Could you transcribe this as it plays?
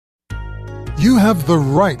You have the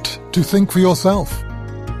right to think for yourself.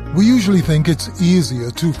 We usually think it's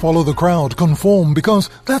easier to follow the crowd, conform,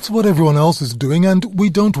 because that's what everyone else is doing and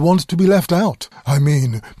we don't want to be left out. I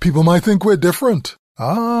mean, people might think we're different.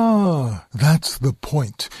 That's the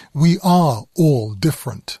point. We are all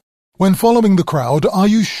different. When following the crowd, are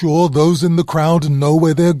you sure those in the crowd know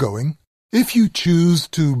where they're going? If you choose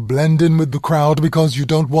to blend in with the crowd because you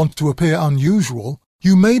don't want to appear unusual,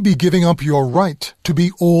 you may be giving up your right to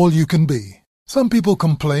be all you can be. Some people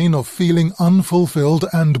complain of feeling unfulfilled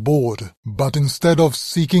and bored, but instead of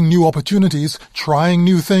seeking new opportunities, trying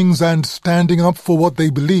new things and standing up for what they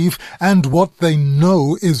believe and what they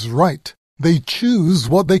know is right, they choose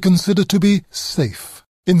what they consider to be safe.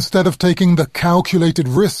 Instead of taking the calculated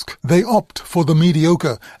risk, they opt for the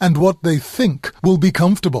mediocre and what they think will be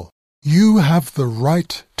comfortable. You have the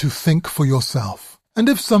right to think for yourself. And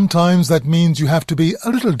if sometimes that means you have to be a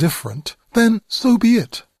little different, then so be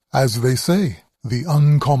it. As they say, the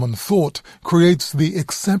uncommon thought creates the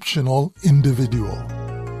exceptional individual.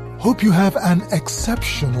 Hope you have an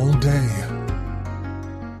exceptional day.